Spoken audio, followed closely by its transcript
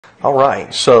All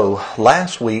right, so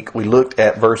last week we looked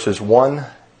at verses 1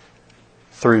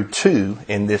 through 2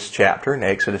 in this chapter, in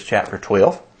Exodus chapter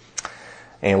 12.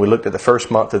 And we looked at the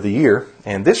first month of the year.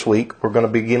 And this week we're going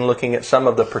to begin looking at some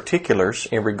of the particulars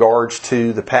in regards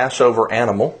to the Passover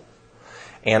animal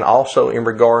and also in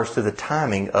regards to the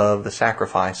timing of the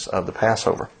sacrifice of the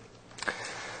Passover.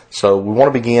 So we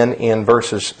want to begin in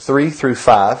verses 3 through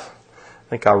 5. I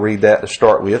think I'll read that to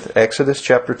start with. Exodus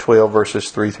chapter 12, verses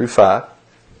 3 through 5.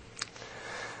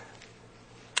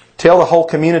 Tell the whole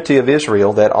community of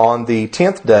Israel that on the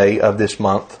 10th day of this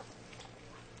month,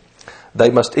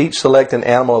 they must each select an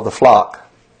animal of the flock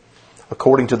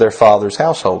according to their fathers'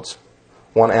 households,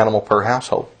 one animal per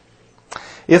household.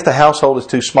 If the household is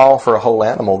too small for a whole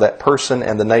animal, that person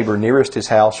and the neighbor nearest his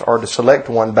house are to select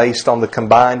one based on the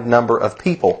combined number of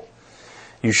people.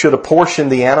 You should apportion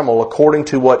the animal according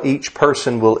to what each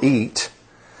person will eat.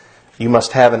 You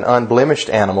must have an unblemished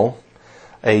animal,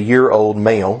 a year-old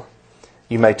male.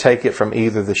 You may take it from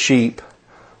either the sheep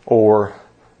or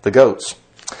the goats.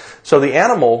 So the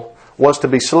animal was to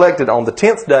be selected on the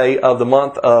 10th day of the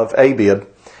month of Abib,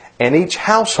 and each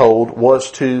household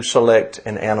was to select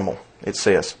an animal, it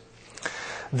says.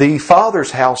 The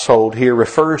father's household here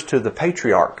refers to the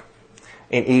patriarch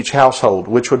in each household,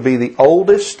 which would be the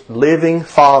oldest living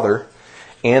father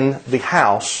in the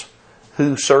house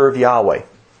who served Yahweh.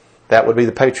 That would be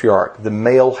the patriarch, the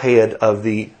male head of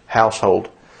the household.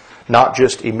 Not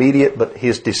just immediate, but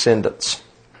his descendants.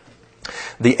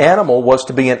 The animal was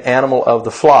to be an animal of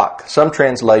the flock. Some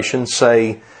translations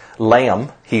say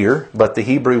lamb here, but the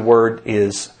Hebrew word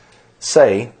is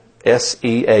seh,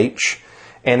 S-E-H,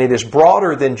 and it is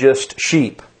broader than just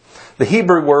sheep. The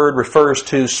Hebrew word refers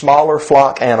to smaller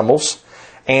flock animals,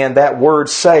 and that word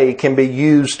seh can be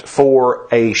used for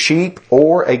a sheep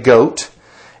or a goat,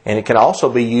 and it can also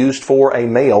be used for a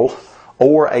male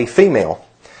or a female.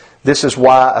 This is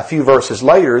why a few verses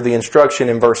later, the instruction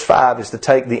in verse 5 is to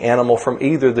take the animal from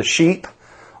either the sheep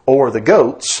or the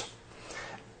goats.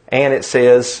 And it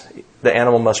says the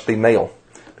animal must be male,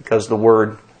 because the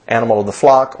word animal of the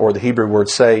flock, or the Hebrew word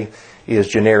seh, is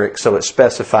generic. So it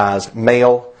specifies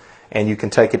male, and you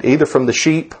can take it either from the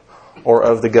sheep or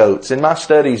of the goats. In my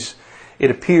studies,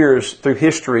 it appears through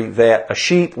history that a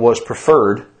sheep was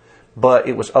preferred, but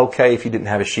it was okay if you didn't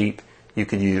have a sheep, you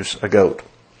could use a goat.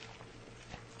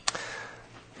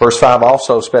 Verse 5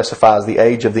 also specifies the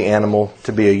age of the animal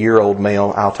to be a year-old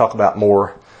male. I'll talk about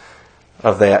more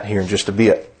of that here in just a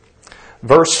bit.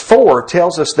 Verse 4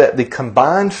 tells us that the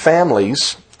combined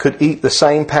families could eat the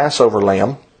same Passover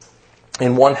lamb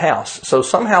in one house. So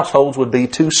some households would be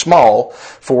too small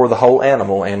for the whole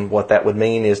animal, and what that would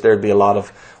mean is there'd be a lot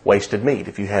of wasted meat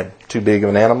if you had too big of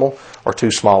an animal, or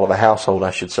too small of a household, I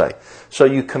should say. So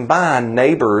you combine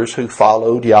neighbors who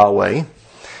followed Yahweh,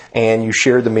 and you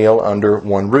share the meal under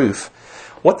one roof.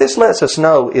 What this lets us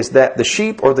know is that the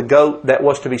sheep or the goat that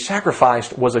was to be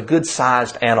sacrificed was a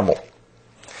good-sized animal.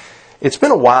 It's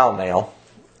been a while now,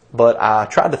 but I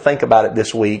tried to think about it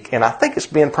this week, and I think it's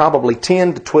been probably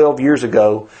 10 to 12 years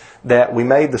ago that we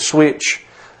made the switch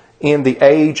in the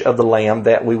age of the lamb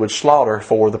that we would slaughter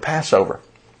for the Passover.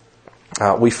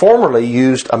 We formerly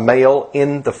used a male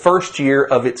in the first year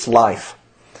of its life.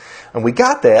 And we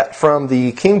got that from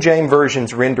the King James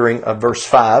Version's rendering of verse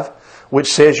 5,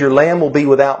 which says, "Your lamb will be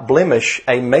without blemish,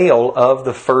 a male of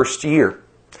the first year."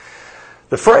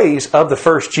 The phrase "of the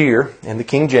first year" in the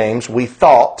King James, we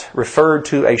thought, referred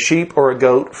to a sheep or a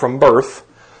goat from birth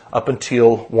up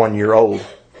until 1 year old.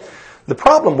 The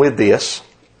problem with this,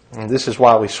 and this is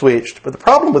why we switched, but the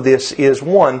problem with this is,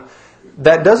 one,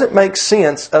 that doesn't make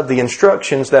sense of the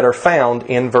instructions that are found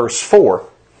in verse 4.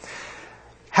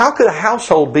 How could a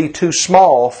household be too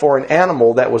small for an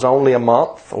animal that was only a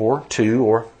month or 2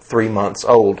 or 3 months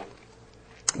old?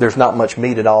 There's not much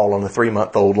meat at all on a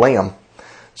 3-month-old lamb.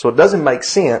 So it doesn't make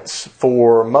sense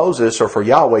for Moses, or for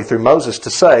Yahweh through Moses, to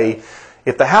say,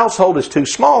 if the household is too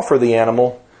small for the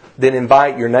animal, then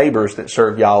invite your neighbors that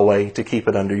serve Yahweh to keep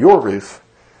it under your roof.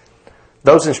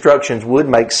 Those instructions would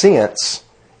make sense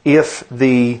if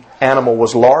the animal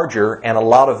was larger and a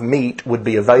lot of meat would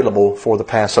be available for the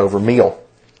Passover meal.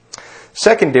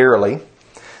 Secondarily,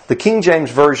 the King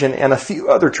James Version and a few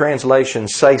other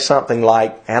translations say something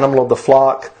like animal of the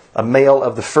flock, a male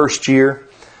of the first year,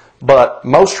 but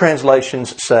most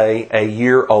translations say a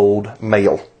year-old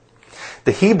male.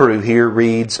 The Hebrew here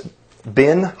reads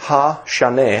Ben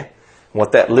ha-shaneh.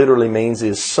 What that literally means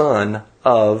is son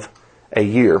of a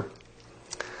year.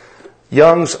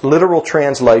 Young's literal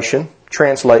translation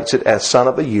translates it as son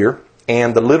of a year,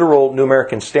 and the literal New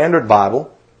American Standard Bible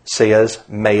says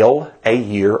male a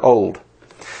year old.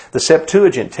 The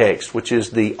Septuagint text, which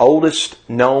is the oldest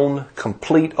known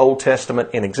complete Old Testament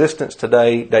in existence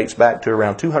today, dates back to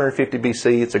around 250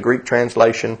 BC. It's a Greek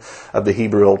translation of the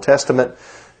Hebrew Old Testament.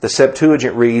 The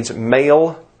Septuagint reads,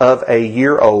 male of a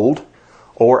year old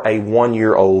or a 1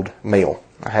 year old male.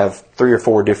 I have 3 or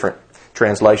 4 different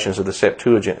translations of the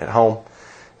Septuagint at home,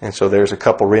 and so there's a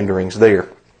couple renderings there.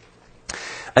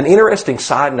 An interesting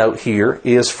side note here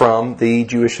is from the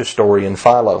Jewish historian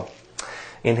Philo.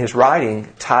 In his writing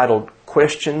titled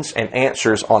Questions and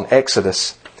Answers on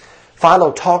Exodus,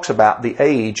 Philo talks about the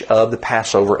age of the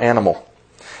Passover animal.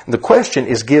 The question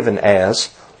is given as,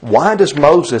 why does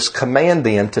Moses command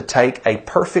them to take a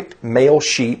perfect male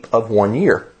sheep of 1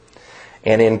 year?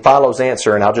 And in Philo's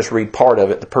answer, and I'll just read part of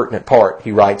it, the pertinent part,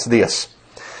 he writes this.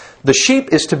 The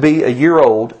sheep is to be a year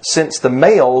old since the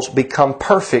males become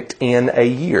perfect in a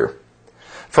year.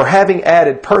 For having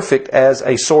added perfect as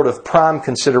a sort of prime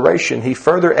consideration, he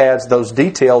further adds those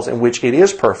details in which it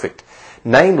is perfect,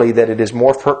 namely that it is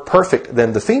more perfect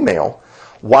than the female,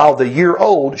 while the year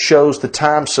old shows the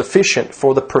time sufficient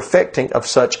for the perfecting of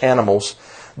such animals.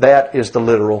 That is the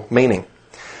literal meaning.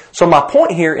 So my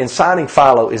point here in citing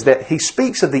Philo is that he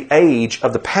speaks of the age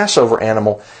of the Passover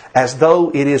animal as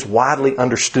though it is widely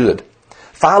understood.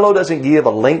 Philo doesn't give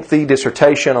a lengthy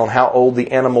dissertation on how old the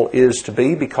animal is to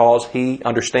be because he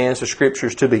understands the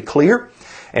Scriptures to be clear,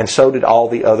 and so did all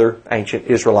the other ancient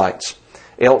Israelites.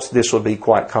 Else this would be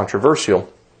quite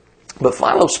controversial. But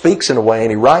Philo speaks in a way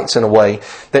and he writes in a way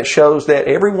that shows that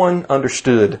everyone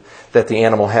understood that the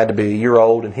animal had to be a year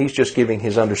old, and he's just giving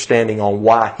his understanding on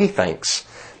why he thinks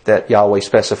that Yahweh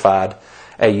specified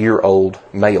a year-old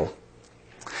male.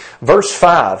 Verse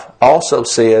 5 also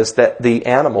says that the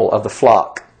animal of the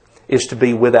flock is to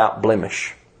be without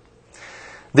blemish.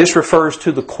 This refers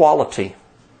to the quality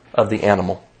of the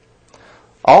animal.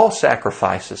 All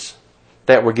sacrifices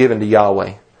that were given to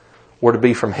Yahweh were to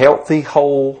be from healthy,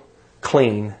 whole,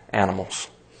 clean animals.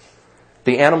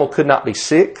 The animal could not be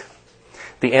sick.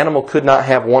 The animal could not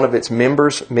have one of its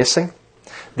members missing.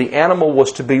 The animal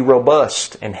was to be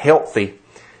robust and healthy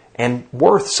and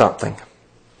worth something.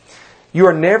 You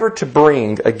are never to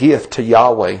bring a gift to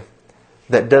Yahweh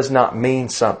that does not mean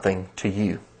something to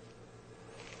you.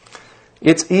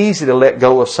 It's easy to let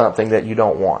go of something that you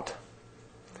don't want,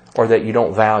 or that you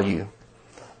don't value,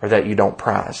 or that you don't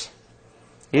prize.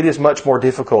 It is much more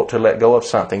difficult to let go of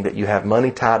something that you have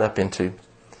money tied up into,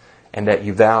 and that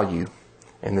you value,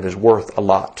 and that is worth a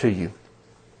lot to you.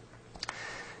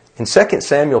 In 2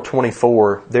 Samuel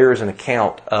 24, there is an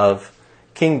account of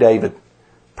King David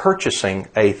purchasing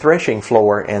a threshing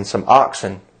floor and some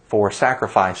oxen for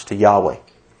sacrifice to Yahweh.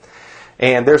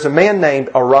 And there's a man named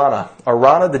Araunah.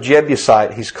 Araunah the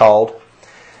Jebusite, he's called.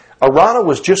 Araunah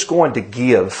was just going to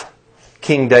give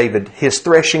King David his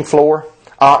threshing floor,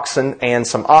 oxen, and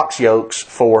some ox yokes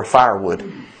for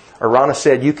firewood. Araunah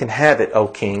said, "You can have it, O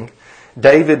king."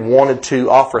 David wanted to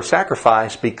offer a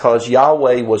sacrifice because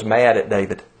Yahweh was mad at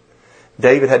David.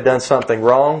 David had done something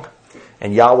wrong,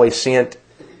 and Yahweh sent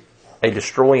a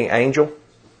destroying angel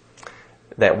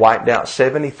that wiped out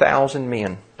 70,000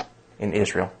 men in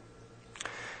Israel.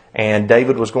 And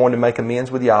David was going to make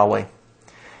amends with Yahweh.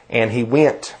 And he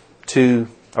went to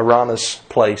Araunah's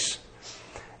place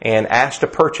and asked to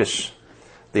purchase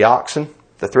the oxen,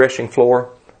 the threshing floor,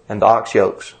 and the ox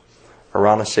yokes.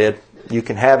 Araunah said, "You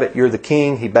can have it, you're the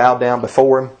king." He bowed down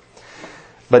before him.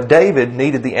 But David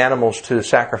needed the animals to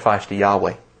sacrifice to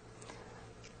Yahweh.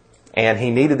 And he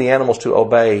needed the animals to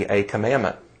obey a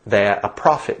commandment that a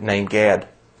prophet named Gad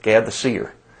the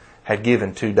seer, had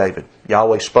given to David.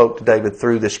 Yahweh spoke to David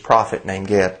through this prophet named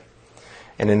Gad.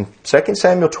 And in 2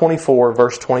 Samuel 24,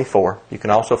 verse 24, you can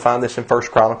also find this in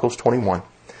 1 Chronicles 21,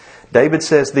 David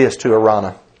says this to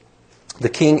Araunah. The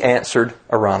king answered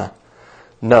Araunah,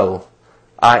 "No,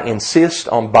 I insist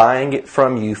on buying it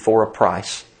from you for a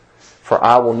price. For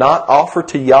I will not offer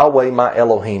to Yahweh my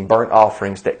Elohim burnt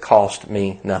offerings that cost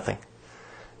me nothing."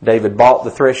 David bought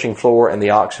the threshing floor and the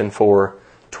oxen for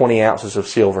 20 ounces of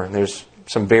silver. And there's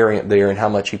some variant there in how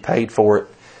much he paid for it,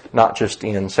 not just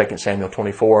in 2 Samuel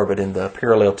 24, but in the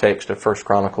parallel text of 1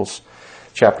 Chronicles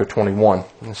chapter 21.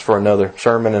 It's for another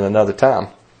sermon and another time.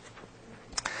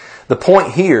 The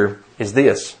point here is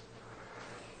this.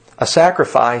 A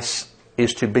sacrifice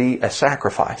is to be a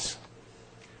sacrifice.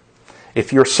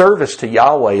 If your service to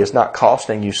Yahweh is not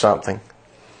costing you something,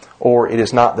 or it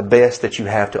is not the best that you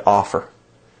have to offer,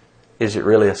 is it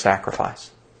really a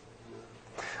sacrifice?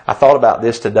 I thought about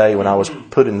this today when I was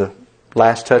putting the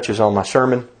last touches on my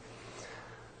sermon.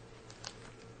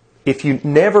 If you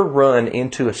never run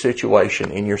into a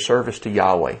situation in your service to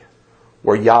Yahweh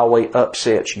where Yahweh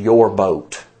upsets your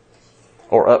boat,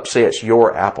 or upsets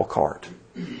your apple cart,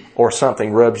 or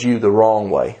something rubs you the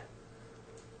wrong way,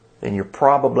 then you're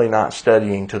probably not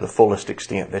studying to the fullest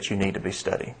extent that you need to be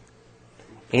studying.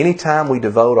 Anytime we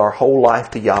devote our whole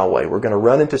life to Yahweh, we're going to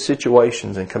run into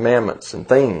situations and commandments and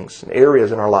things and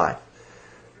areas in our life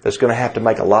that's going to have to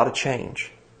make a lot of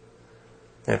change.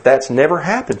 And if that's never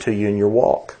happened to you in your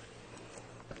walk,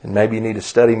 then maybe you need to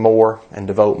study more and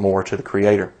devote more to the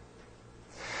Creator.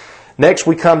 Next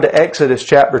we come to Exodus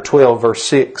chapter 12, verse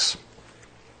 6,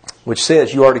 which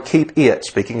says, "You are to keep it,"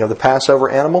 speaking of the Passover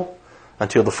animal,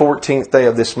 "until the 14th day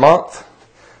of this month."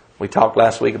 We talked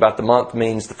last week about the month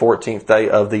means the 14th day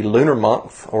of the lunar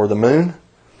month, or the moon.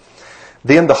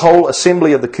 "Then the whole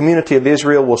assembly of the community of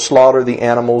Israel will slaughter the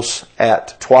animals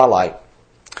at twilight."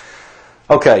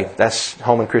 Okay, that's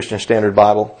Holman Christian Standard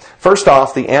Bible. First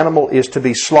off, the animal is to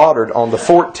be slaughtered on the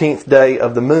 14th day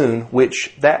of the moon,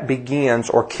 which that begins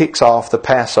or kicks off the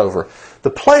Passover. The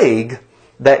plague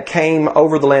that came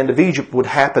over the land of Egypt would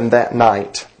happen that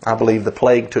night. I believe the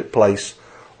plague took place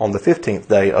on the 15th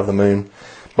day of the moon.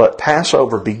 But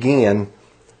Passover began,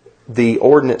 the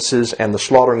ordinances and the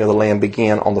slaughtering of the lamb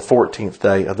began on the 14th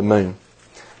day of the moon.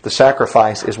 The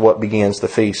sacrifice is what begins the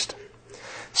feast.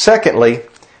 Secondly,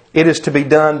 it is to be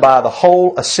done by the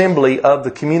whole assembly of the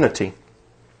community.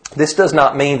 This does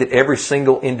not mean that every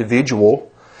single individual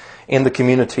in the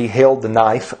community held the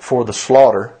knife for the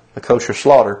slaughter, the kosher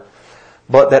slaughter,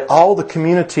 but that all the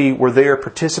community were there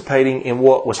participating in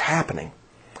what was happening.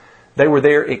 They were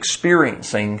there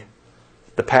experiencing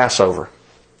the Passover.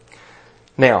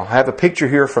 Now, I have a picture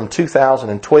here from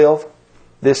 2012.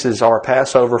 This is our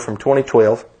Passover from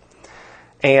 2012.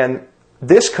 And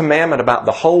this commandment about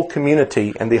the whole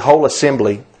community and the whole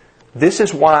assembly, this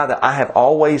is why that I have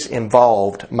always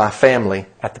involved my family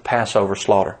at the Passover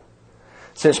slaughter.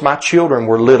 Since my children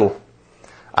were little,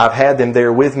 I've had them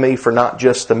there with me for not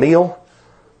just the meal,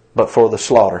 but for the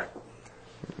slaughter.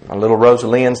 My little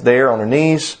Rosalind's there on her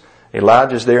knees.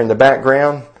 Elijah's there in the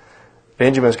background.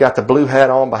 Benjamin's got the blue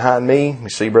hat on behind me. You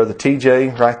see Brother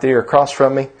TJ right there across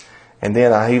from me. And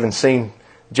then I even seen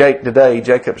Jake today.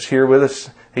 Jacob's here with us.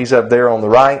 He's up there on the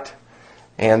right.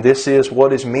 And this is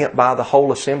what is meant by the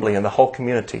whole assembly and the whole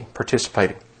community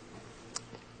participating.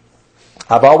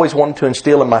 I've always wanted to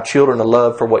instill in my children a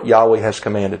love for what Yahweh has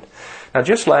commanded. Now,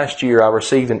 just last year I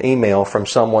received an email from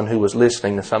someone who was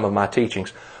listening to some of my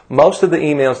teachings. Most of the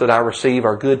emails that I receive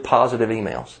are good, positive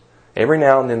emails. Every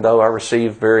now and then, though, I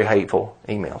receive very hateful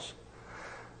emails.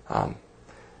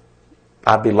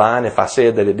 I'd be lying if I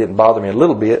said that it didn't bother me a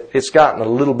little bit. It's gotten a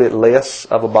little bit less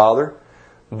of a bother,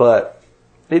 but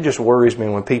it just worries me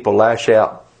when people lash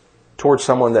out towards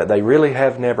someone that they really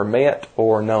have never met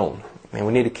or known. And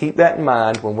we need to keep that in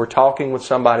mind when we're talking with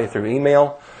somebody through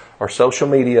email or social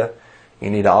media. You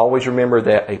need to always remember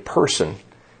that a person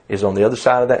is on the other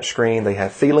side of that screen. They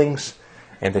have feelings,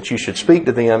 and that you should speak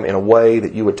to them in a way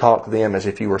that you would talk to them as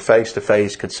if you were face to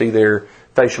face, could see their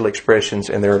facial expressions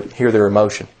and hear their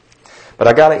emotion. But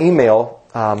I got an email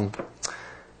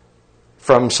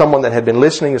from someone that had been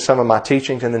listening to some of my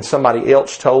teachings, and then somebody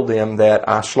else told them that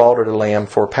I slaughtered a lamb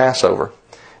for Passover.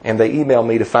 And they emailed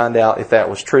me to find out if that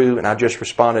was true, and I just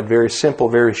responded very simple,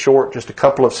 very short, just a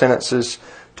couple of sentences,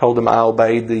 told them I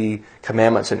obeyed the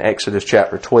commandments in Exodus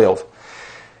chapter 12.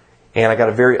 And I got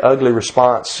a very ugly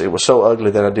response. It was so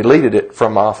ugly that I deleted it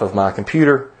from off of my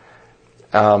computer.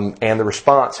 And the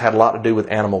response had a lot to do with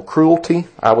animal cruelty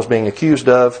I was being accused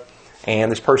of.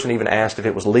 And this person even asked if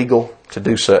it was legal to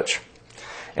do such.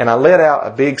 And I let out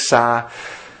a big sigh,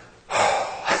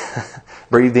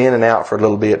 breathed in and out for a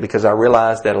little bit, because I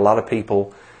realized that a lot of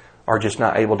people are just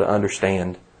not able to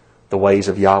understand the ways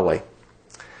of Yahweh.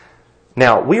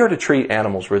 Now, we are to treat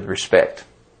animals with respect.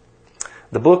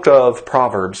 The book of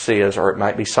Proverbs says, or it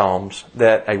might be Psalms,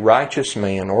 that a righteous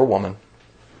man or woman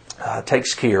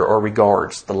takes care or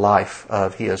regards the life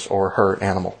of his or her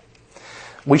animal.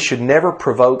 We should never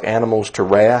provoke animals to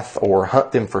wrath or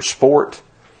hunt them for sport.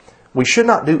 We should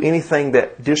not do anything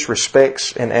that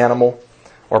disrespects an animal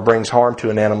or brings harm to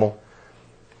an animal.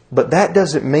 But that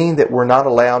doesn't mean that we're not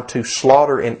allowed to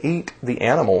slaughter and eat the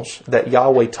animals that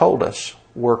Yahweh told us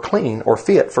were clean or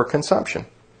fit for consumption.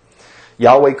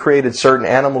 Yahweh created certain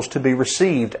animals to be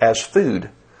received as food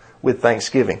with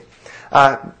thanksgiving.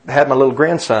 I had my little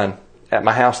grandson at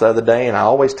my house the other day, and I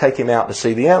always take him out to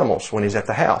see the animals when he's at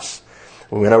the house.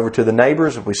 We went over to the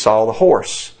neighbors and we saw the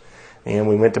horse. And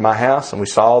we went to my house and we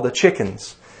saw the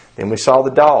chickens. Then we saw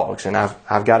the dogs. And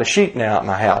I've got a sheep now at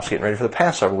my house getting ready for the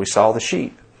Passover. We saw the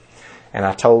sheep. And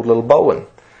I told little Bowen,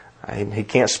 he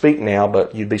can't speak now,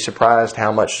 but you'd be surprised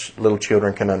how much little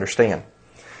children can understand.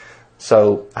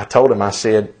 So I told him, I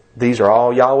said, these are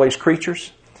all Yahweh's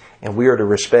creatures. and we are to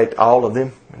respect all of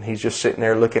them. And he's just sitting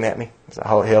there looking at me. I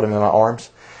held him in my arms.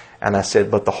 And I said,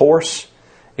 but the horse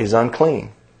is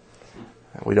unclean.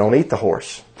 We don't eat the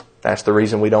horse. That's the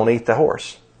reason we don't eat the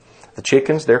horse. The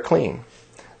chickens, they're clean.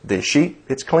 The sheep,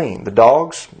 it's clean. The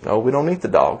dogs, no, we don't eat the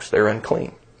dogs. They're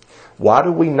unclean. Why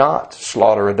do we not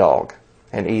slaughter a dog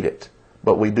and eat it,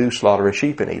 but we do slaughter a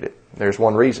sheep and eat it? There's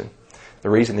one reason. The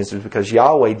reason is because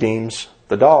Yahweh deems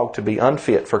the dog to be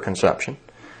unfit for consumption,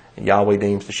 and Yahweh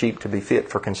deems the sheep to be fit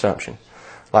for consumption.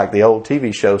 Like the old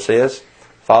TV show says,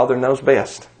 Father knows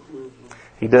best.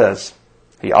 He does.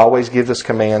 He always gives us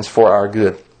commands for our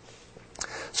good.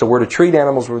 So we're to treat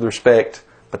animals with respect,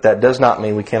 but that does not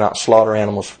mean we cannot slaughter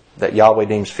animals that Yahweh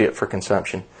deems fit for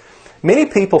consumption. Many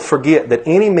people forget that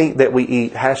any meat that we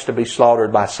eat has to be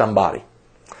slaughtered by somebody.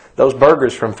 Those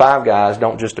burgers from Five Guys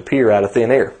don't just appear out of thin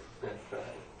air.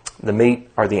 The meat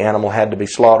or the animal had to be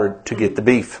slaughtered to get the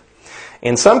beef.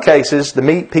 In some cases, the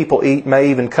meat people eat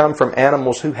may even come from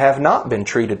animals who have not been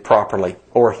treated properly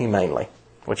or humanely,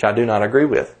 which I do not agree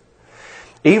with.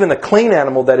 Even a clean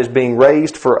animal that is being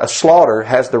raised for a slaughter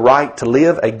has the right to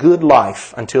live a good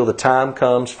life until the time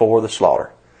comes for the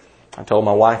slaughter. I told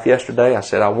my wife yesterday, I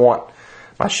said, I want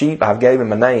my sheep, I gave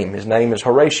him a name. His name is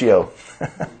Horatio.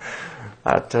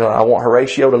 I want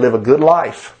Horatio to live a good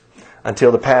life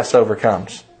until the Passover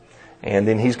comes. And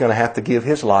then he's going to have to give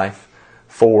his life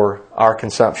for our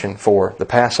consumption for the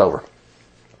Passover.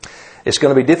 It's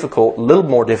going to be difficult, a little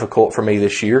more difficult for me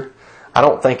this year. I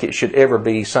don't think it should ever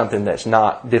be something that's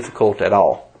not difficult at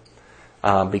all.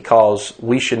 Because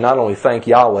we should not only thank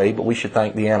Yahweh, but we should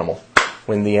thank the animal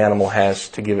when the animal has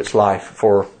to give its life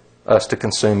for us to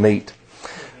consume meat.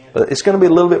 But it's going to be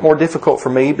a little bit more difficult for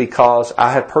me because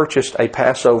I have purchased a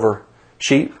Passover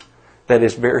sheep that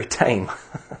is very tame.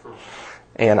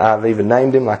 And I've even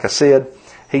named him, like I said.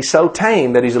 He's so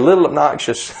tame that he's a little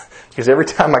obnoxious because every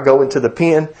time I go into the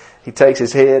pen, he takes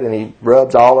his head and he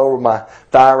rubs all over my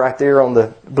thigh right there on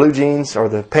the blue jeans or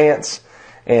the pants.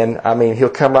 And I mean, he'll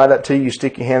come right up to you,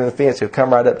 stick your hand in the fence, he'll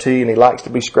come right up to you, and he likes to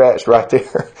be scratched right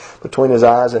there between his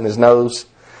eyes and his nose.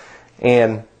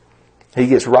 And he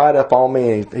gets right up on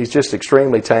me, and he's just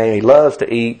extremely tame. He loves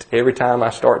to eat. Every time I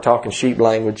start talking sheep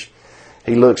language,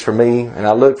 he looks for me, and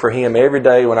I look for him every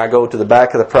day when I go to the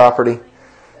back of the property.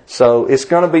 So it's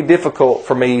going to be difficult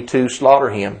for me to slaughter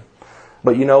him.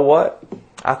 But you know what?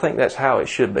 I think that's how it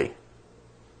should be.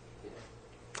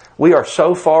 We are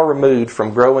so far removed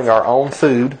from growing our own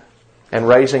food and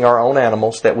raising our own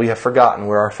animals that we have forgotten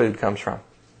where our food comes from.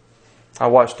 I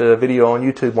watched a video on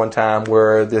YouTube one time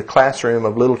where the classroom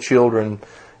of little children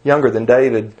younger than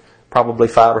David, probably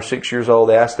 5 or 6 years old,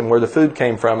 they asked them where the food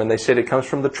came from, and they said it comes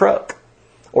from the truck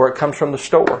or it comes from the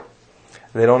store.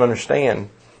 They don't understand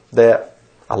that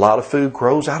a lot of food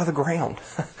grows out of the ground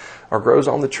or grows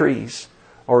on the trees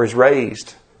or is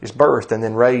raised, is birthed and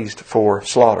then raised for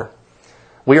slaughter.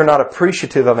 We are not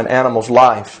appreciative of an animal's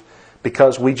life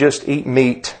because we just eat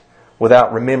meat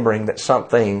without remembering that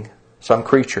something, some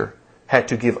creature, had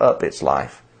to give up its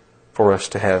life for us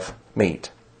to have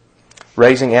meat.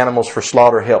 Raising animals for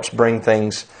slaughter helps bring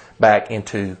things back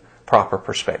into proper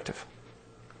perspective.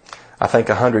 I think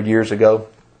 100 years ago,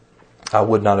 I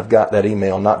would not have got that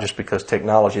email, not just because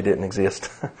technology didn't exist,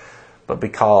 but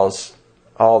because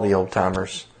all the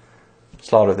old-timers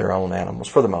slaughter their own animals,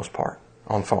 for the most part,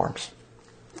 on farms.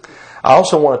 I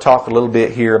also want to talk a little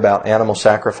bit here about animal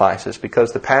sacrifices,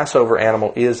 because the Passover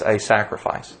animal is a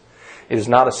sacrifice. It is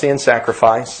not a sin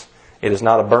sacrifice. It is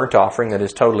not a burnt offering that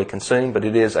is totally consumed, but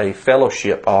it is a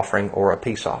fellowship offering or a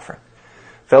peace offering.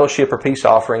 Fellowship or peace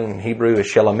offering in Hebrew is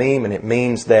shelamim, and it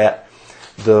means that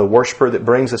the worshiper that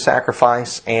brings the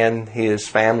sacrifice and his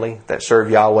family that serve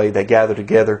Yahweh, they gather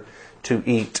together to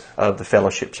eat of the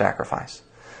fellowship sacrifice.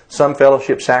 Some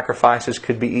fellowship sacrifices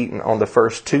could be eaten on the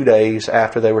first 2 days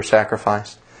after they were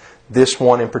sacrificed. This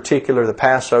one in particular, the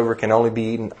Passover, can only be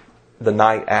eaten the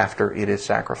night after it is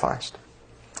sacrificed.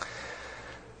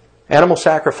 Animal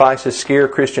sacrifices scare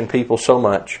Christian people so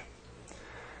much,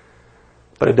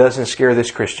 but it doesn't scare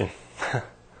this Christian.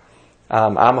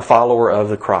 I'm a follower of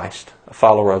the Christ, a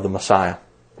follower of the Messiah.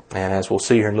 And as we'll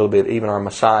see here in a little bit, even our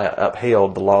Messiah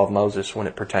upheld the law of Moses when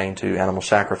it pertained to animal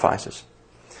sacrifices.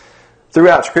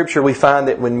 Throughout Scripture, we find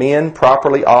that when men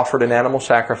properly offered an animal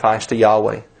sacrifice to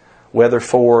Yahweh, whether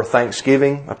for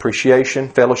thanksgiving, appreciation,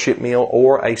 fellowship meal,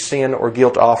 or a sin or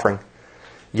guilt offering,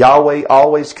 Yahweh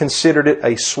always considered it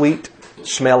a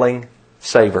sweet-smelling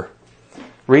savor.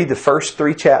 Read the first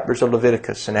 3 chapters of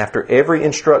Leviticus, and after every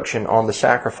instruction on the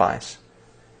sacrifice,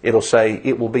 it'll say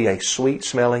it will be a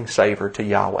sweet-smelling savor to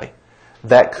Yahweh.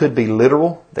 That could be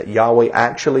literal, that Yahweh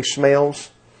actually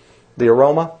smells the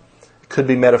aroma. It Could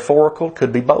be metaphorical,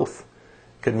 could be both.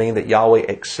 Could mean that Yahweh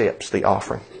accepts the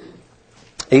offering.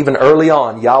 Even early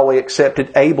on, Yahweh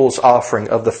accepted Abel's offering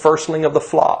of the firstling of the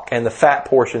flock and the fat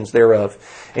portions thereof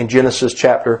in Genesis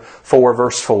chapter 4,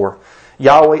 verse 4.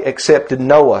 Yahweh accepted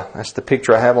Noah, that's the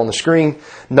picture I have on the screen,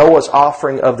 Noah's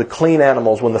offering of the clean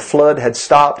animals when the flood had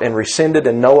stopped and rescinded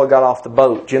and Noah got off the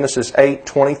boat. Genesis 8,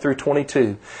 20 through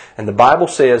 22. And the Bible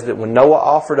says that when Noah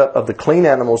offered up of the clean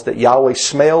animals, that Yahweh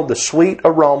smelled the sweet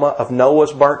aroma of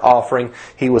Noah's burnt offering.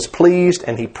 He was pleased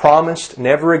and he promised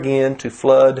never again to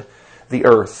flood the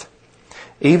earth.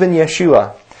 Even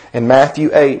Yeshua in Matthew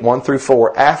 8, 1 through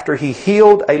 4, after he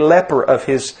healed a leper of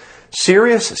his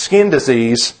serious skin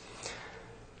disease,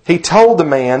 he told the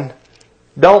man,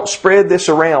 don't spread this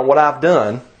around, what I've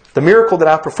done. The miracle that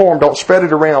I performed, don't spread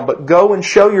it around, but go and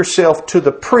show yourself to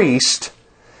the priest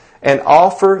and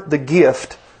offer the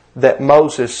gift that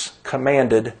Moses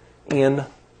commanded in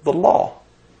the law.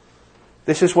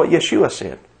 This is what Yeshua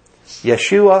said.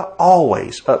 Yeshua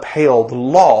always upheld the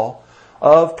law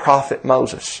of Prophet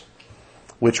Moses,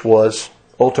 which was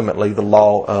ultimately the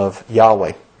law of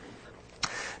Yahweh.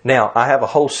 Now, I have a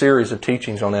whole series of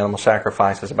teachings on animal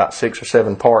sacrifices, about 6 or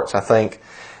 7 parts, I think.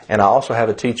 And I also have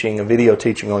a video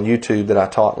teaching on YouTube that I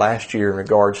taught last year in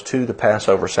regards to the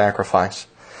Passover sacrifice.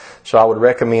 So I would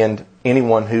recommend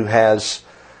anyone who has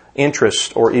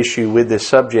interest or issue with this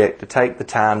subject to take the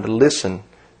time to listen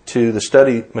to the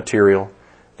study material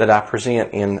that I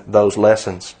present in those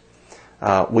lessons.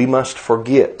 We must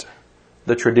forget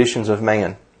the traditions of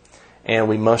man, and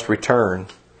we must return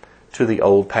to the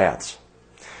old paths.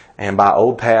 And by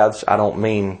old paths, I don't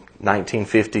mean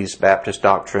 1950s Baptist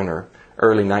doctrine or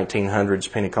early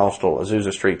 1900s Pentecostal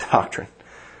Azusa Street doctrine,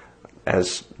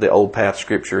 as the old path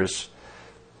scripture is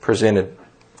presented.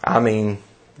 I mean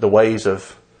the ways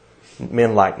of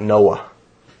men like Noah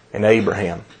and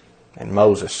Abraham and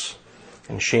Moses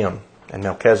and Shem and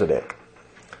Melchizedek.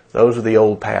 Those are the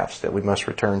old paths that we must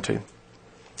return to.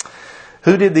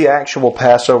 Who did the actual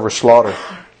Passover slaughter?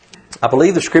 I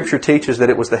believe the scripture teaches that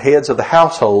it was the heads of the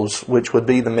households, which would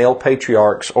be the male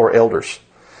patriarchs or elders.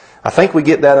 I think we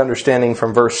get that understanding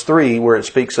from verse 3, where it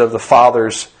speaks of the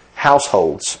fathers'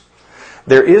 households.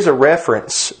 There is a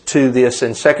reference to this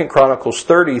in 2 Chronicles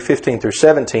 30, 15 through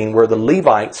 17, where the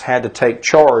Levites had to take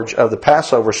charge of the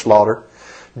Passover slaughter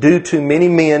due to many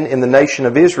men in the nation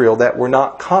of Israel that were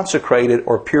not consecrated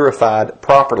or purified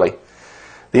properly.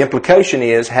 The implication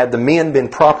is, had the men been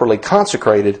properly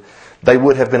consecrated, they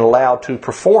would have been allowed to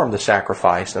perform the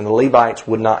sacrifice, and the Levites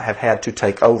would not have had to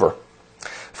take over.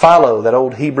 Philo, that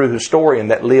old Hebrew historian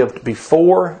that lived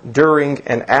before, during,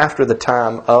 and after the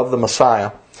time of the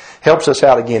Messiah, helps us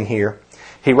out again here.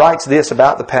 He writes this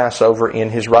about the Passover in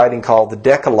his writing called the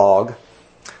Decalogue,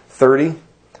 30,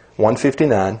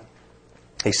 159.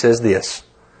 He says this,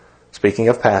 speaking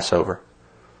of Passover,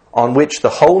 on which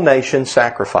the whole nation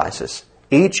sacrifices,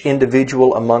 each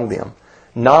individual among them,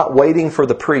 not waiting for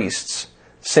the priests,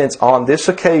 since on this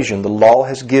occasion the law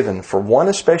has given for one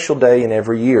especial day in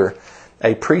every year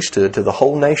a priesthood to the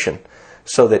whole nation,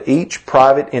 so that each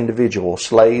private individual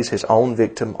slays his own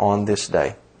victim on this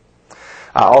day.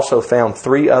 I also found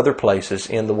 3 other places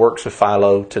in the works of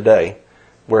Philo today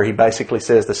where he basically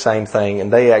says the same thing,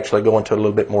 and they actually go into a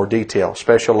little bit more detail.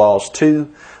 Special Laws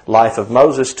 2, Life of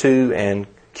Moses 2, and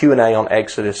Q&A on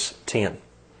Exodus 10.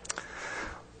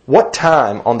 What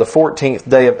time on the 14th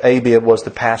day of Abib was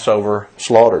the Passover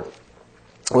slaughtered?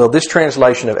 Well, this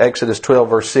translation of Exodus 12,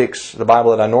 verse 6, the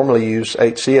Bible that I normally use,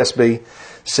 HCSB,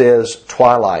 says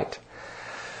twilight.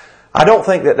 I don't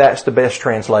think that that's the best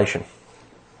translation.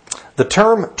 The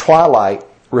term twilight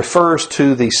refers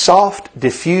to the soft,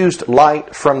 diffused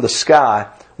light from the sky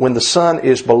when the sun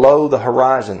is below the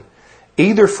horizon,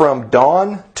 either from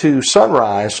dawn to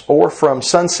sunrise or from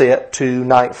sunset to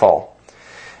nightfall.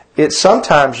 It's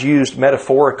sometimes used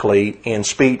metaphorically in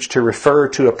speech to refer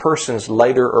to a person's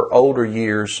later or older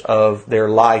years of their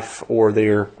life or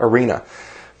their arena.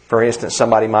 For instance,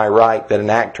 somebody might write that an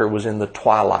actor was in the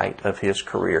twilight of his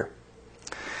career.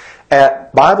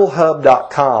 At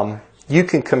BibleHub.com, you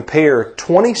can compare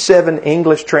 27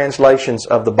 English translations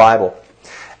of the Bible.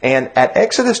 And at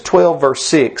Exodus 12, verse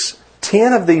 6,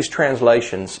 10 of these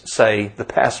translations say the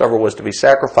Passover was to be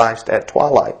sacrificed at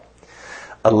twilight.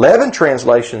 11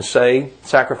 translations say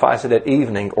sacrifice it at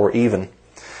evening or even.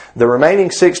 The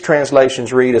remaining 6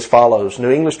 translations read as follows.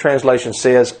 New English Translation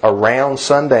says around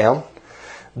sundown.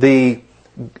 I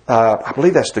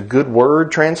believe that's the Good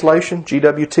Word translation,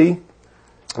 GWT,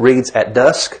 reads at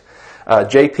dusk.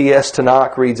 JPS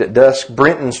Tanakh reads at dusk.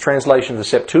 Brenton's translation of the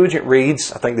Septuagint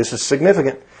reads, I think this is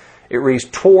significant, it reads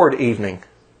toward evening.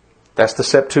 That's the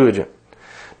Septuagint.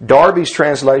 Darby's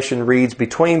translation reads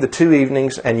between the two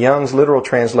evenings, and Young's literal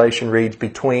translation reads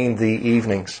between the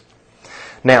evenings.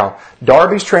 Now,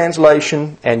 Darby's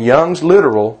translation and Young's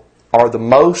literal are the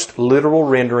most literal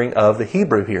rendering of the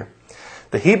Hebrew here.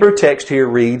 The Hebrew text here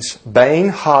reads Bein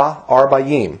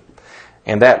ha-arbayim,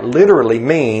 and that literally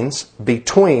means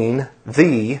between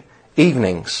the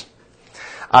evenings.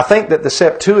 I think that the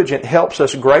Septuagint helps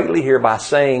us greatly here by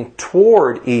saying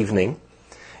toward evening.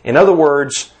 In other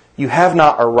words, you have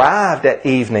not arrived at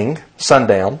evening,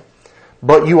 sundown,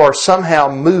 but you are somehow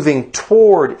moving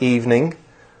toward evening,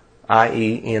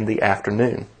 i.e. in the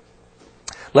afternoon.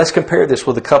 Let's compare this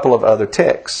with a couple of other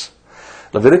texts.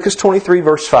 Leviticus 23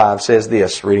 verse 5 says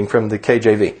this, reading from the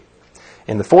KJV.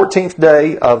 In the 14th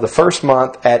day of the first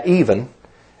month at even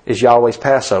is Yahweh's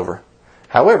Passover.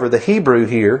 However, the Hebrew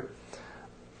here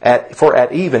for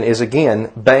at even is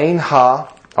again Bein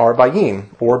ha-arbayim,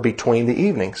 or between the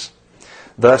evenings.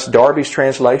 Thus, Darby's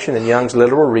translation and Young's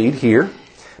literal read here,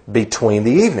 between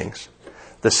the evenings.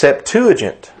 The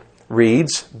Septuagint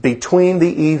reads, between the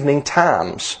evening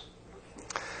times.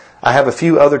 I have a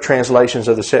few other translations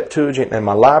of the Septuagint in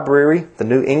my library. The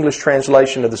New English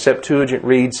translation of the Septuagint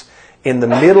reads, in the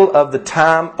middle of the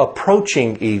time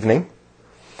approaching evening.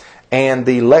 And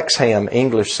the Lexham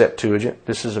English Septuagint,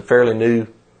 this is a fairly new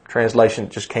translation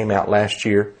that just came out last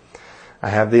year. I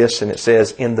have this, and it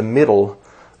says, in the middle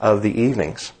of the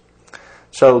evenings.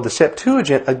 So the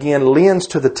Septuagint again lends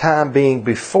to the time being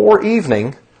before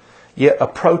evening, yet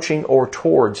approaching or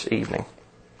towards evening.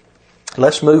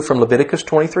 Let's move from Leviticus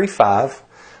 23:5,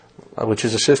 which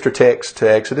is a sister text to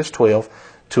Exodus 12,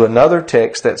 to another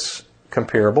text that's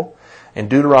comparable. In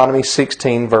Deuteronomy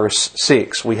 16 verse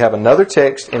 6, we have another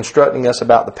text instructing us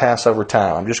about the Passover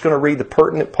time. I'm just going to read the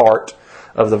pertinent part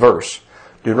of the verse.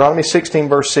 Deuteronomy 16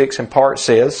 verse 6 in part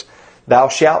says, Thou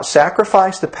shalt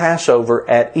sacrifice the Passover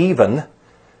at even,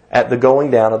 at the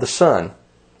going down of the sun.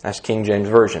 That's King James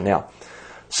Version. Now,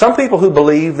 some people who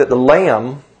believe that the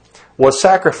lamb was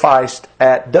sacrificed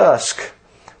at dusk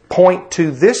point to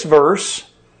this verse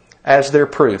as their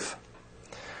proof.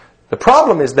 The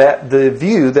problem is that the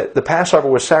view that the Passover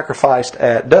was sacrificed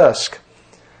at dusk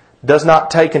does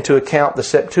not take into account the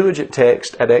Septuagint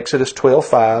text at Exodus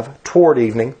 12:5 toward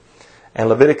evening and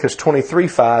Leviticus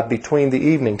 23:5 between the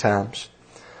evening times,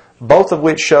 both of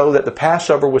which show that the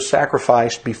Passover was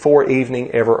sacrificed before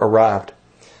evening ever arrived.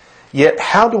 Yet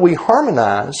how do we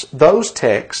harmonize those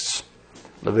texts,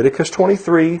 Leviticus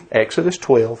 23, Exodus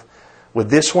 12, with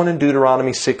this one in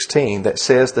Deuteronomy 16 that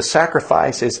says the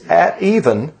sacrifice is at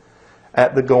even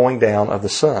at the going down of the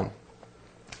sun?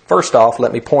 First off,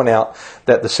 let me point out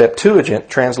that the Septuagint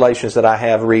translations that I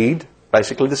have read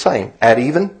basically the same. At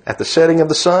even, at the setting of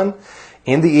the sun,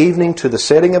 in the evening to the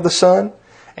setting of the sun,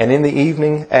 and in the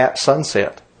evening at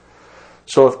sunset.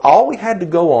 So if all we had to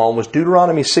go on was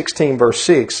Deuteronomy 16 verse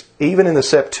 6, even in the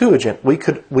Septuagint, we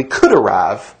could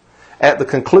arrive at the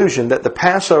conclusion that the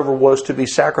Passover was to be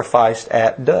sacrificed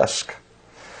at dusk.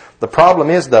 The problem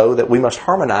is, though, that we must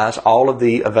harmonize all of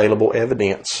the available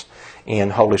evidence in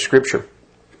Holy Scripture.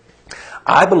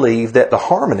 I believe that the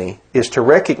harmony is to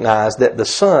recognize that the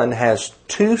sun has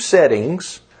two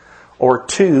settings or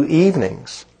two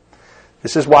evenings.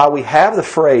 This is why we have the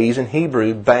phrase in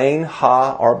Hebrew, Bein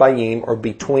ha-arbayim, or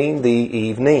between the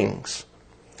evenings.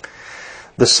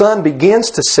 The sun begins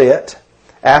to set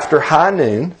after high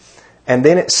noon, and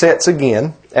then it sets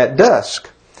again at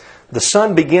dusk. The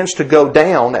sun begins to go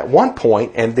down at one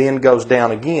point and then goes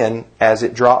down again as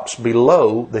it drops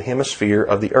below the hemisphere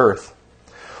of the earth.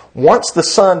 Once the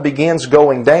sun begins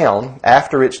going down,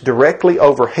 after it's directly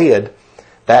overhead,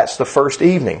 that's the first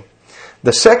evening.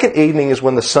 The second evening is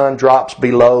when the sun drops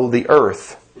below the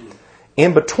earth.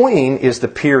 In between is the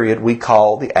period we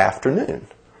call the afternoon,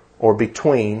 or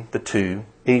between the two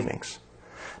evenings.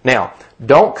 Now,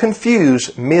 don't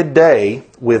confuse midday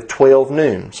with 12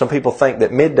 noon. Some people think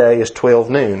that midday is 12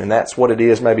 noon, and that's what it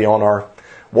is maybe on our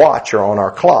watch or on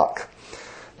our clock.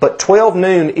 But 12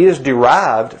 noon is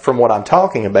derived from what I'm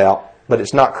talking about, but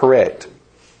it's not correct.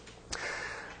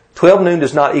 12 noon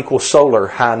does not equal solar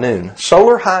high noon.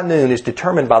 Solar high noon is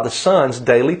determined by the sun's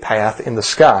daily path in the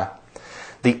sky.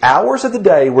 The hours of the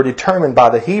day were determined by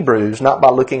the Hebrews, not by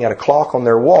looking at a clock on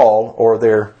their wall or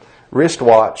their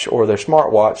wristwatch or their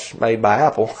smartwatch made by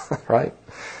Apple, right?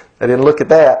 They didn't look at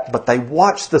that, but they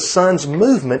watched the sun's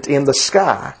movement in the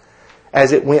sky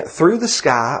as it went through the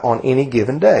sky on any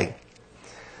given day.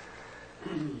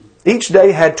 Each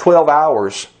day had 12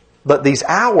 hours, but these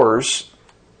hours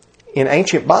in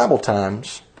ancient Bible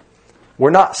times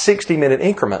were not 60-minute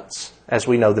increments as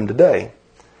we know them today.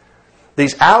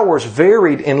 These hours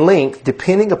varied in length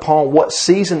depending upon what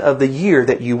season of the year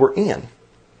that you were in.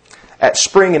 At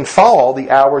spring and fall, the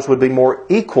hours would be more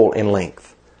equal in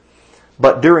length.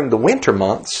 But during the winter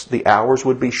months, the hours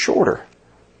would be shorter.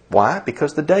 Why?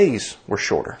 Because the days were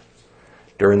shorter.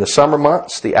 During the summer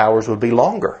months, the hours would be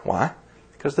longer. Why?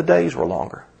 Because the days were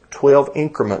longer. 12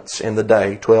 increments in the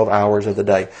day, 12 hours of the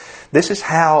day. This is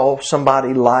how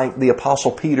somebody like the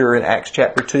Apostle Peter in Acts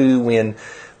chapter 2, when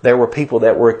there were people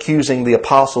that were accusing the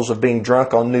apostles of being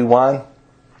drunk on new wine.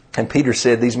 And Peter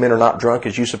said, these men are not drunk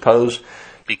as you suppose,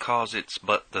 because it's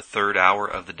but the third hour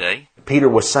of the day. Peter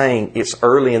was saying it's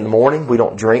early in the morning. We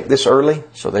don't drink this early,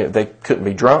 so they couldn't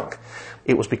be drunk.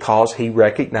 It was because he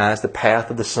recognized the path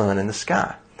of the sun in the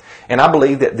sky. And I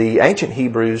believe that the ancient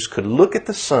Hebrews could look at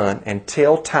the sun and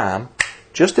tell time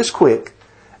just as quick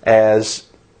as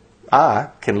I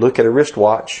can look at a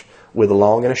wristwatch with a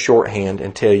long and a short hand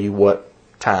and tell you what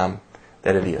time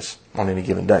that it is on any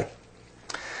given day.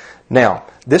 Now,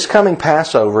 this coming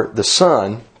Passover, the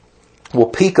sun will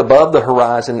peak above the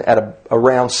horizon at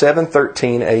around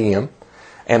 7:13 a.m.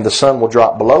 and the sun will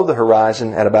drop below the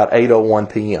horizon at about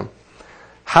 8:01 p.m.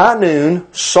 High noon,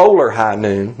 solar high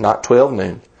noon, not 12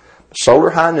 noon,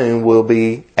 solar high noon will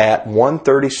be at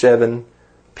 1:37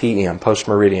 p.m.,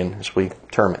 post-meridian as we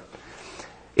term it.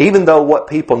 Even though what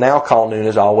people now call noon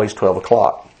is always 12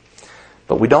 o'clock.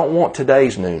 But we don't want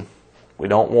today's noon. We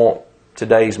don't want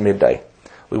today's midday.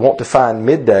 We want to find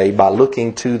midday by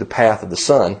looking to the path of the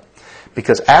sun.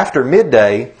 Because after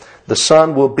midday, the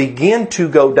sun will begin to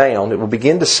go down. It will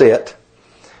begin to set.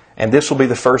 And this will be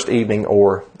the first evening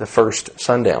or the first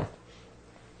sundown.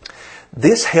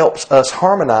 This helps us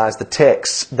harmonize the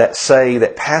texts that say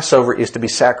that Passover is to be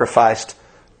sacrificed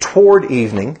toward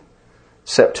evening,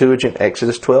 Septuagint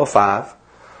Exodus 12:5,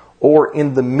 or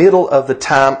in the middle of the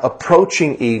time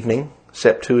approaching evening,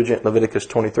 Septuagint Leviticus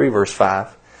 23 verse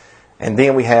 5. And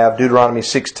then we have Deuteronomy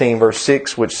 16 verse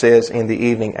 6, which says in the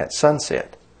evening at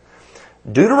sunset.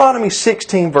 Deuteronomy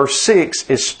 16 verse 6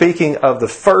 is speaking of the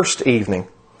first evening.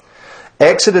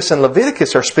 Exodus and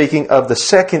Leviticus are speaking of the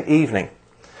second evening.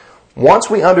 Once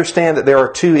we understand that there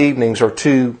are two evenings or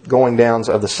two going downs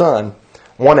of the sun,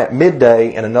 one at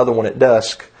midday and another one at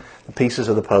dusk, the pieces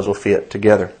of the puzzle fit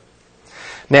together.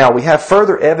 Now, we have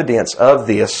further evidence of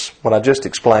this, what I just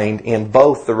explained, in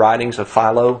both the writings of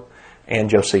Philo and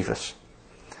Josephus.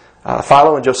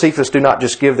 Philo and Josephus do not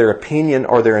just give their opinion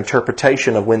or their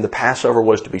interpretation of when the Passover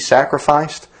was to be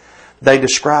sacrificed. They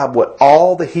describe what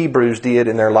all the Hebrews did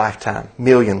in their lifetime,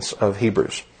 millions of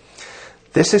Hebrews.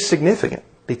 This is significant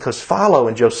because Philo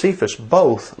and Josephus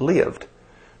both lived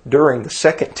during the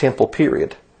Second Temple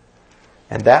period.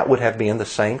 And that would have been the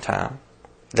same time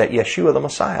that Yeshua the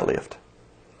Messiah lived.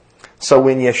 So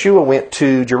when Yeshua went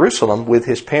to Jerusalem with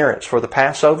his parents for the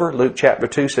Passover, Luke chapter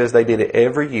 2 says they did it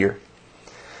every year.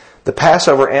 The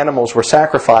Passover animals were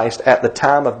sacrificed at the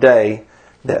time of day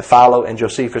that Philo and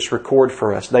Josephus record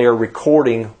for us. They are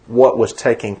recording what was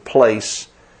taking place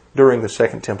during the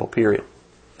Second Temple period.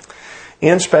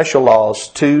 In Special Laws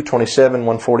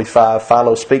 2:27-145,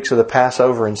 Philo speaks of the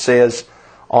Passover and says,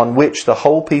 on which the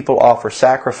whole people offer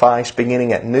sacrifice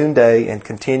beginning at noonday and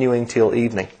continuing till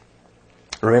evening.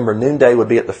 Remember, noonday would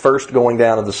be at the first going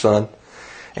down of the sun,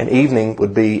 and evening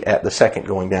would be at the second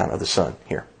going down of the sun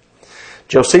here.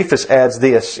 Josephus adds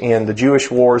this in the Jewish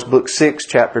Wars, Book 6,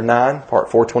 Chapter 9,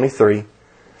 Part 423.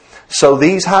 So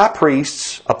these high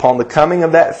priests, upon the coming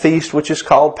of that feast which is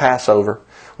called Passover,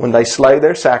 when they slay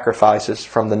their sacrifices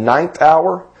from the 9th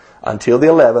hour until the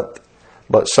 11th,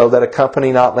 but so that a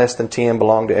company not less than 10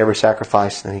 belong to every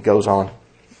sacrifice. And he goes on,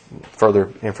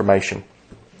 further information.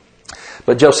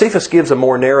 But Josephus gives a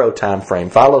more narrow time frame.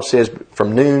 Philo says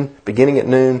from noon, beginning at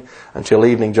noon, until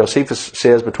evening. Josephus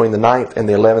says between the 9th and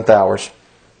the 11th hours.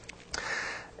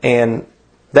 And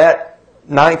that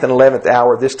 9th and 11th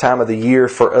hour, this time of the year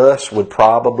for us, would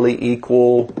probably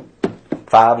equal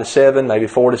 5 to 7, maybe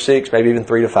 4 to 6, maybe even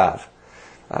 3 to 5,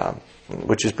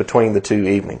 which is between the two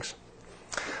evenings.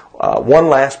 One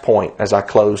last point as I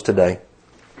close today.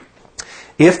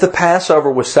 If the Passover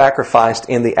was sacrificed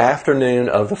in the afternoon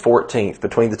of the 14th,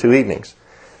 between the two evenings,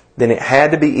 then it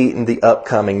had to be eaten the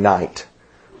upcoming night,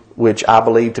 which I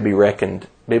believe to be reckoned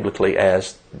biblically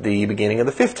as the beginning of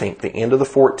the 15th, the end of the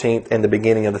 14th and the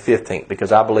beginning of the 15th,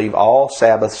 because I believe all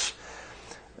Sabbaths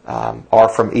are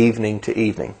from evening to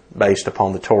evening, based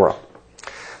upon the Torah.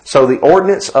 So the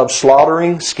ordinance of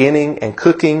slaughtering, skinning, and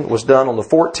cooking was done on the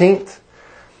 14th,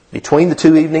 between the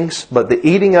two evenings, but the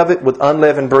eating of it with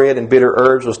unleavened bread and bitter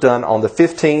herbs was done on the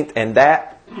 15th, and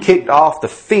that kicked off the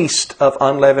feast of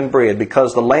unleavened bread,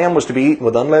 because the lamb was to be eaten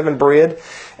with unleavened bread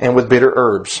and with bitter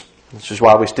herbs. This is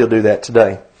why we still do that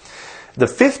today. The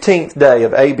 15th day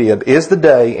of Abib is the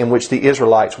day in which the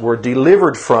Israelites were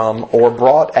delivered from or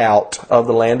brought out of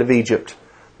the land of Egypt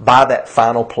by that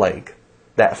final plague.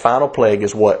 That final plague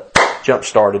is what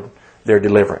jump-started their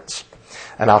deliverance.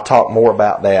 And I'll talk more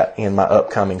about that in my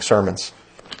upcoming sermons.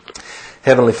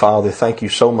 Heavenly Father, thank you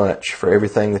so much for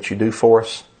everything that you do for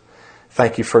us.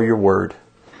 Thank you for your word.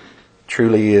 It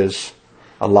truly is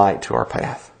a light to our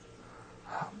path.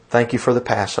 Thank you for the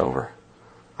Passover.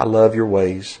 I love your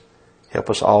ways. Help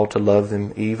us all to love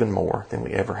them even more than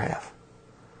we ever have.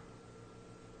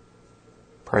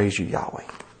 Praise you, Yahweh.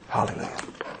 Hallelujah.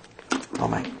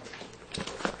 Amen.